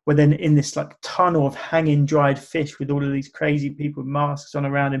along, we're then in this like tunnel of hanging dried fish with all of these crazy people with masks on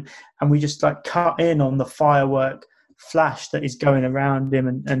around him. And we just like cut in on the firework flash that is going around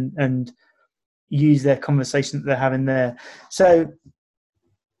him and use their conversation that they're having there. So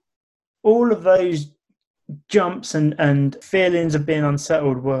all of those jumps and feelings of being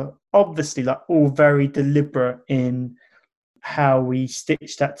unsettled were obviously like all very deliberate in how we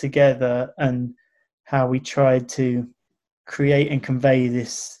stitched that together and how we tried to create and convey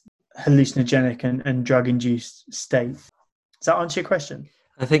this hallucinogenic and drug-induced state. Does that answer your question?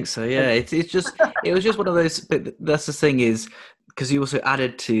 I think so, yeah. It was just one of those, but that's the thing is, because you also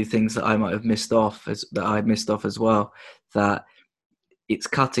added to things that I might have missed off as well, that it's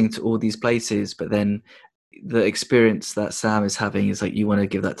cutting to all these places, but then the experience that Sam is having is like you want to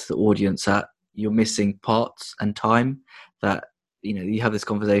give that to the audience, that you're missing parts and time, that, you know, you have this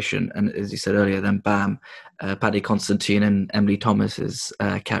conversation and as you said earlier, then bam, Paddy Constantine and Emily Thomas's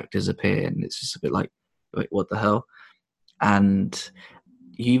characters appear, and it's just a bit like, wait, what the hell? And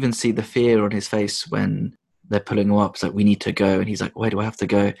you even see the fear on his face when they're pulling him up. It's like, we need to go, and he's like, where do I have to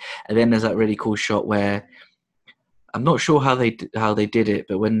go? And then there's that really cool shot where I'm not sure how they did it,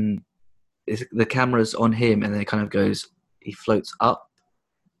 but when the camera's on him and then it kind of goes, he floats up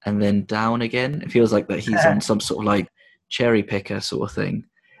and then down again. It feels like that he's on some sort of like cherry picker sort of thing.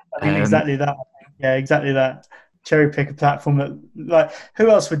 I think exactly that. Yeah, exactly that. Cherry picker platform. That, like, who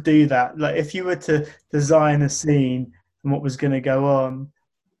else would do that? Like, if you were to design a scene and what was going to go on,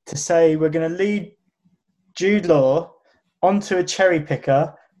 to say we're going to lead Jude Law onto a cherry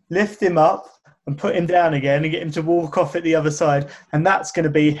picker, lift him up and put him down again and get him to walk off at the other side, and that's going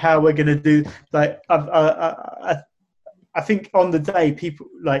to be how we're going to do. Like, I think on the day, people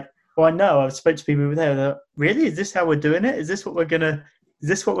like, well, I know I've spoken to people over there. They're like, really? Is this how we're doing it? Is this what we're gonna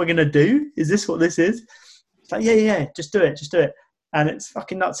do? Is this what this is? It's like, yeah, just do it. And it's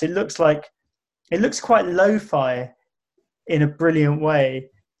fucking nuts. It looks like it looks quite lo-fi in a brilliant way,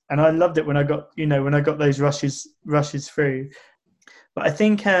 and I loved it when I got those rushes through. But I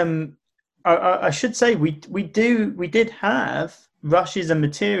think I should say we did have rushes and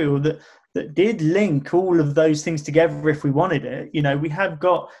material that did link all of those things together if we wanted it. We have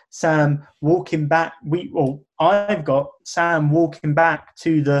got Sam walking back. I've got Sam walking back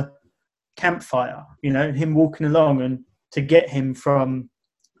to the campfire. Him walking along and to get him from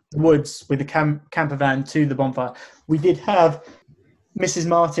the woods with the camper van to the bonfire. We did have Mrs.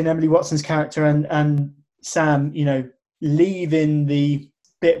 Martin, Emily Watson's character, and Sam, leaving the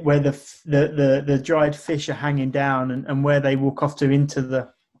bit where the dried fish are hanging down and where they walk off to into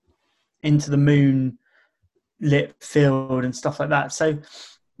the moon lit field and stuff like that. So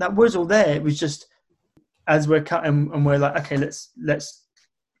that was all there. It was just as we're cutting and we're like, okay, let's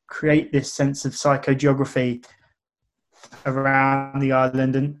create this sense of psychogeography around the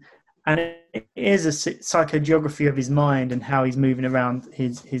island, and it is a psychogeography of his mind and how he's moving around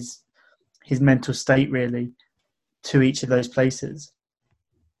his mental state really to each of those places.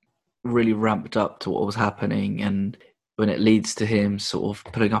 Really ramped up to what was happening, and when it leads to him sort of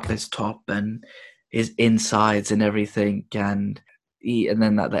putting up his top and his insides and everything, and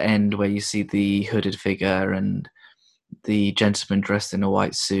then at the end where you see the hooded figure and the gentleman dressed in a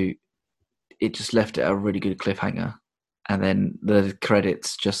white suit, it just left it a really good cliffhanger. And then the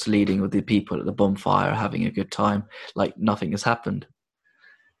credits just leading with the people at the bonfire having a good time, like nothing has happened.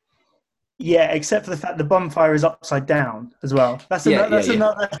 Yeah, except for the fact the bonfire is upside down as well. That's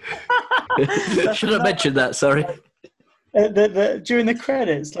another. Should have mentioned that. Sorry. During the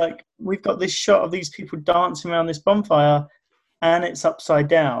credits, like we've got this shot of these people dancing around this bonfire, and it's upside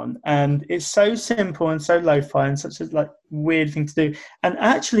down, and it's so simple and so lo-fi and such a weird thing to do. And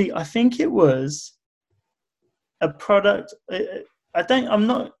actually, I think it was a product. Not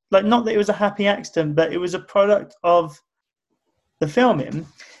that it was a happy accident, but it was a product of the filming.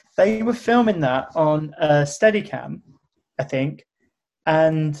 They were filming that on a Steadicam, I think,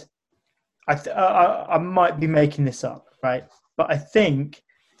 and I might be making this up, right? But I think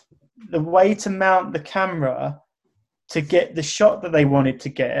the way to mount the camera to get the shot that they wanted to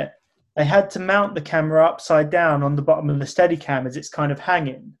get, they had to mount the camera upside down on the bottom of the Steadicam as it's kind of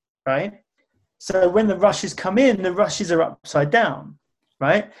hanging, right? So when the rushes come in, the rushes are upside down,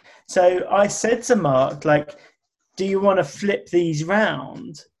 right? So I said to Mark, do you want to flip these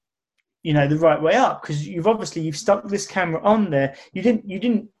round, the right way up? Because you've stuck this camera on there. You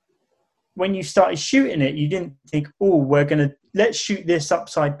didn't, when you started shooting it, you didn't think, let's shoot this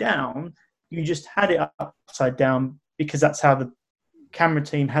upside down. You just had it upside down because that's how the camera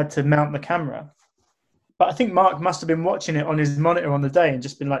team had to mount the camera. But I think Mark must have been watching it on his monitor on the day and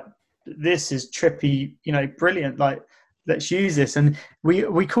just been like, this is trippy, brilliant. Let's use this. And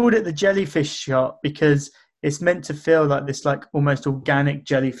we called it the jellyfish shot because it's meant to feel like this, almost organic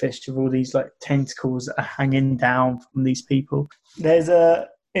jellyfish with all these tentacles that are hanging down from these people.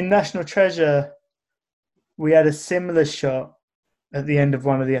 In National Treasure, we had a similar shot at the end of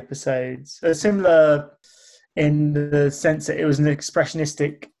one of the episodes. Similar in the sense that it was an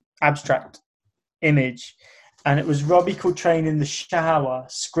expressionistic, abstract image. And it was Robbie Coltrane in the shower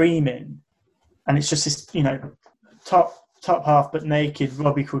screaming. And it's just this, top half but naked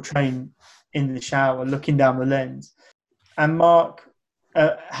Robbie Coltrane in the shower looking down the lens. And Mark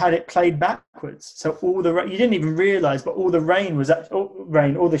had it played backwards. So you didn't even realise, but all the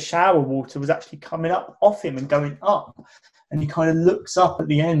all the shower water was actually coming up off him and going up. And he kind of looks up at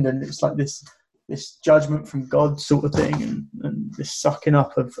the end and it's like this judgment from God sort of thing and this sucking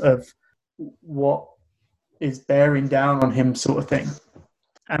up of what is bearing down on him sort of thing.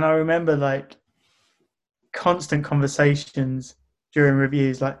 And I remember constant conversations during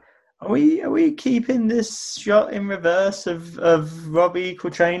reviews are we keeping this shot in reverse of Robbie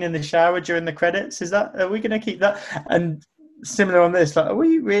Coltrane in the shower during the credits? Are we going to keep that? And similar on this, are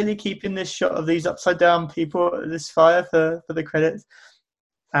we really keeping this shot of these upside down people at this fire for the credits?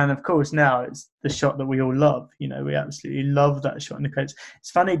 And of course now it's the shot that we all love. We absolutely love that shot in the credits.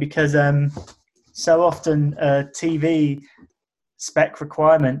 It's funny because so often TV spec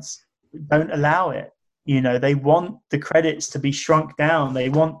requirements don't allow it. They want the credits to be shrunk down. They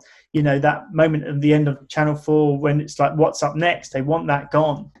want, that moment at the end of Channel 4 when it's like, what's up next? They want that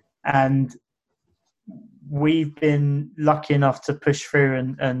gone. And we've been lucky enough to push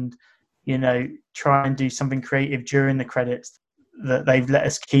through and try and do something creative during the credits that they've let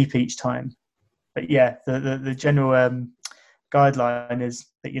us keep each time. But yeah, the general guideline is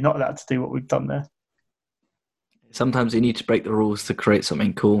that you're not allowed to do what we've done there. Sometimes you need to break the rules to create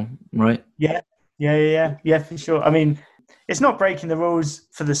something cool, right? Yeah, for sure. I mean, it's not breaking the rules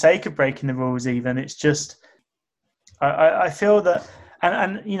for the sake of breaking the rules. Even it's just I feel that,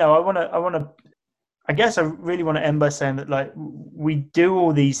 and you know, I want to. I guess I really want to end by saying that, like, we do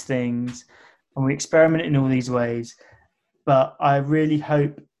all these things and we experiment in all these ways, but I really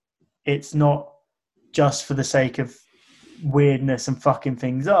hope it's not just for the sake of weirdness and fucking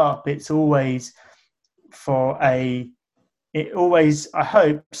things up. It's always it always, I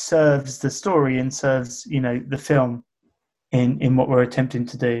hope, serves the story and serves, you know, the film in what we're attempting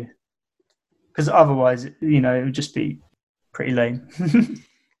to do. Because otherwise, you know, it would just be pretty lame.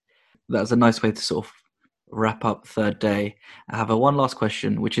 That's a nice way to sort of wrap up Third Day. I have one last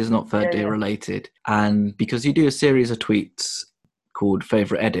question, which is not Third Day related. And because you do a series of tweets called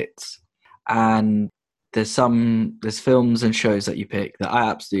Favorite Edits, and there's films and shows that you pick that I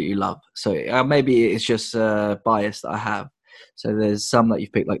absolutely love. So maybe it's just a bias that I have. So there's some that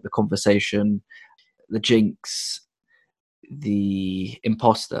you've picked, like The Conversation, The Jinx, The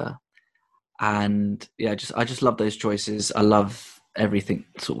Imposter. And yeah, I just love those choices. I love everything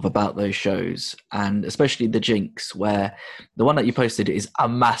sort of about those shows, and especially The Jinx, where the one that you posted is a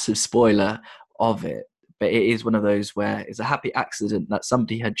massive spoiler of it, but it is one of those where it's a happy accident that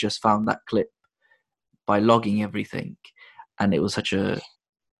somebody had just found that clip by logging everything, and it was actually,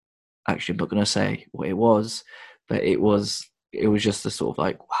 I'm not going to say what it was, but it was just a sort of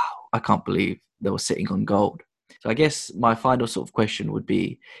like, wow, I can't believe they were sitting on gold. So I guess my final sort of question would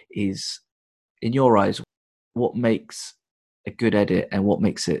be, is, in your eyes, what makes a good edit and what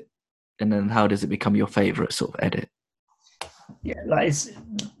makes it, and then how does it become your favorite sort of edit? Yeah, like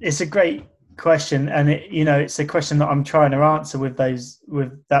it's a great question, and it's a question that I'm trying to answer with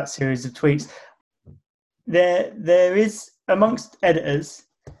that series of tweets. There is, amongst editors,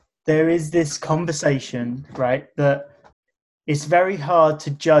 there is this conversation, right, that it's very hard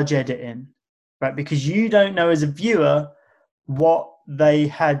to judge editing, right, because you don't know as a viewer what they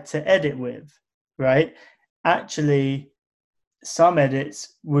had to edit with, right? Actually, some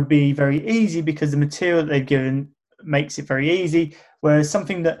edits would be very easy because the material that they've given makes it very easy, whereas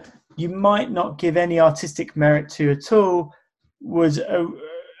something that you might not give any artistic merit to at all was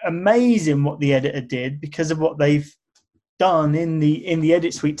amazing what the editor did because of what they've done in the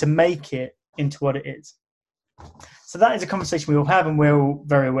edit suite to make it into what it is. So that is a conversation we all have and we're all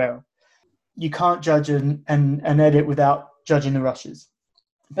very aware of. You can't judge an edit without judging the rushes.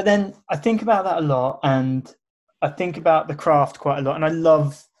 But then I think about that a lot, and I think about the craft quite a lot, and I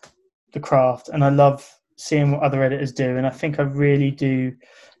love the craft and I love seeing what other editors do, and I think I really do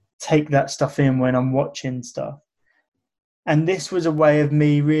take that stuff in when I'm watching stuff. And this was a way of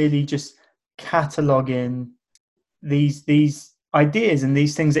me really just cataloguing these ideas and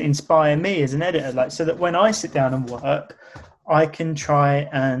these things that inspire me as an editor, like, so that when I sit down and work, I can try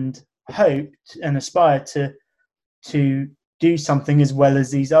and hope and aspire to do something as well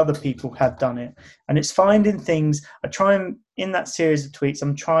as these other people have done it. And it's finding things. I try and, in that series of tweets,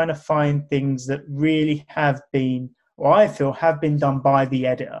 I'm trying to find things that really have been, or I feel have been done by the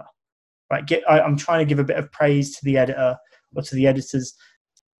editor. Right? I'm trying to give a bit of praise to the editor or to the editors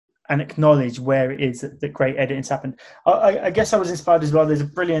and acknowledge where it is that great editing's happened. I guess I was inspired as well. There's a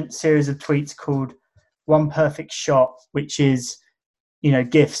brilliant series of tweets called One Perfect Shot, which is,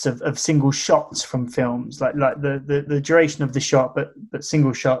 GIFs of single shots from films, like the duration of the shot, but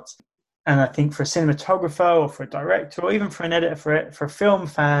single shots. And I think for a cinematographer or for a director or even for an editor, for a film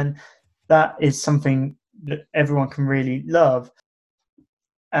fan, that is something that everyone can really love.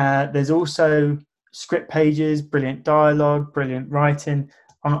 There's also script pages, brilliant dialogue, brilliant writing.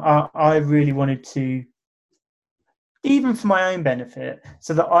 I really wanted to, even for my own benefit,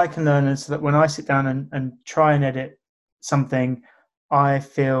 so that I can learn and so that when I sit down and try and edit something, I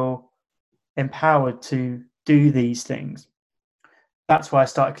feel empowered to do these things. That's why I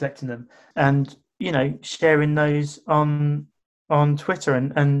started collecting them and, sharing those on Twitter.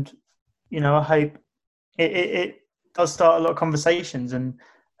 And I hope it does start a lot of conversations. And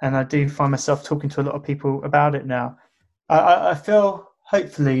I do find myself talking to a lot of people about it now. I feel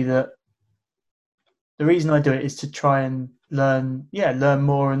hopefully that the reason I do it is to try and learn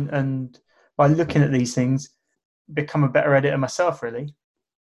more and by looking at these things, become a better editor myself, really.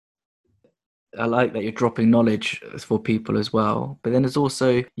 I like that you're dropping knowledge for people as well, but then there's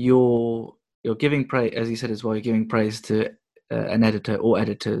also you're giving praise, as you said as well, you're giving praise to an editor or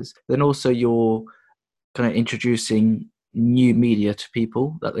editors. Then also you're kind of introducing new media to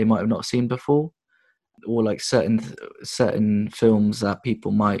people that they might have not seen before, or like certain films that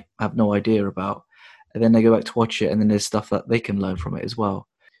people might have no idea about, and then they go back to watch it, and then there's stuff that they can learn from it as well.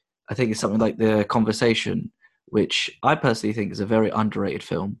 I think it's something like The Conversation, which I personally think is a very underrated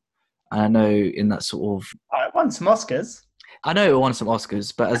film. And I know in that sort of... won some Oscars. I know it won some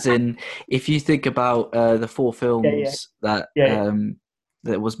Oscars, but as in, if you think about the 4 Yeah. films that Yeah.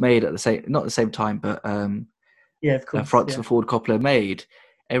 that was made at the same, not the same time, but Yeah, of course. Francis Yeah. Ford Coppola made,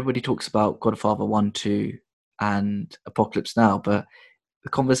 everybody talks about Godfather 1, 2, and Apocalypse Now, but the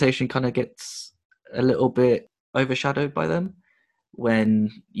conversation kind of gets a little bit overshadowed by them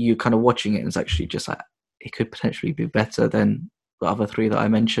when you're kind of watching it, and it's actually just like, it could potentially be better than the other 3 that I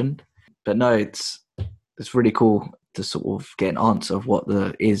mentioned. But no, it's really cool to sort of get an answer of what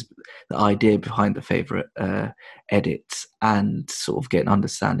the idea behind the favorite edits, and sort of get an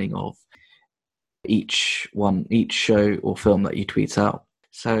understanding of each show or film that you tweet out.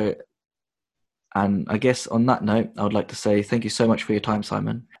 So, and I guess on that note, I would like to say thank you so much for your time,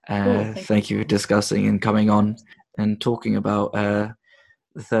 Simon. Cool, Thank you for discussing and coming on and talking about the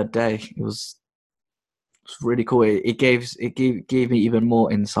Third Day. It was really cool. It gave me even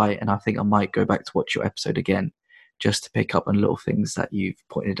more insight, and I think I might go back to watch your episode again, just to pick up on little things that you've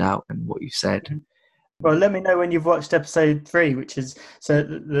pointed out and what you said. Well, let me know when you've watched episode 3, which is, so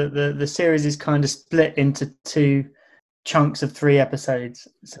the series is kind of split into 2 chunks of 3 episodes.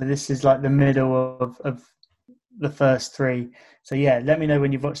 So this is like the middle of the first 3. So yeah, let me know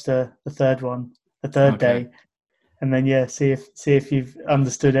when you've watched the third one, the Third Day, and then see if you've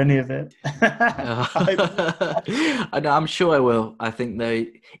understood any of it. I'm sure I will. I think though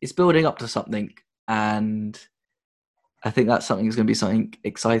it's building up to something, and I think that something is going to be something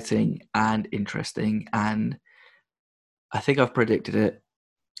exciting and interesting, and I think I've predicted it.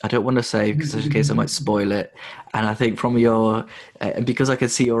 I don't want to say because in case I might spoil it, and I think from your and because I can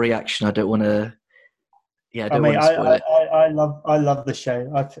see your reaction, I don't want to. Yeah, I don't want to spoil it. I love the show.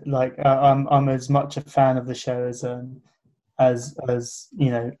 I'm as much a fan of the show as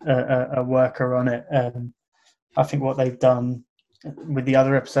you know, a worker on it. I think what they've done with the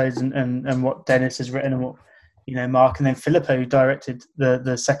other episodes and what Dennis has written and what, you know, Mark and then Filippo, who directed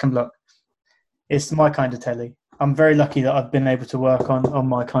the second block, it's my kind of telly. I'm very lucky that I've been able to work on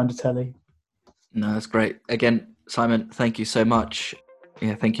my kind of telly. No, that's great. Again, Simon, thank you so much.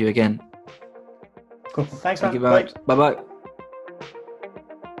 Yeah, thank you again. Cool. Thanks, man. Thank you very much. Bye-bye.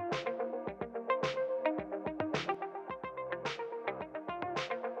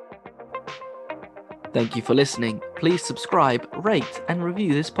 Thank you for listening. Please subscribe, rate, and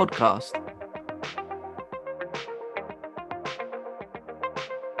review this podcast.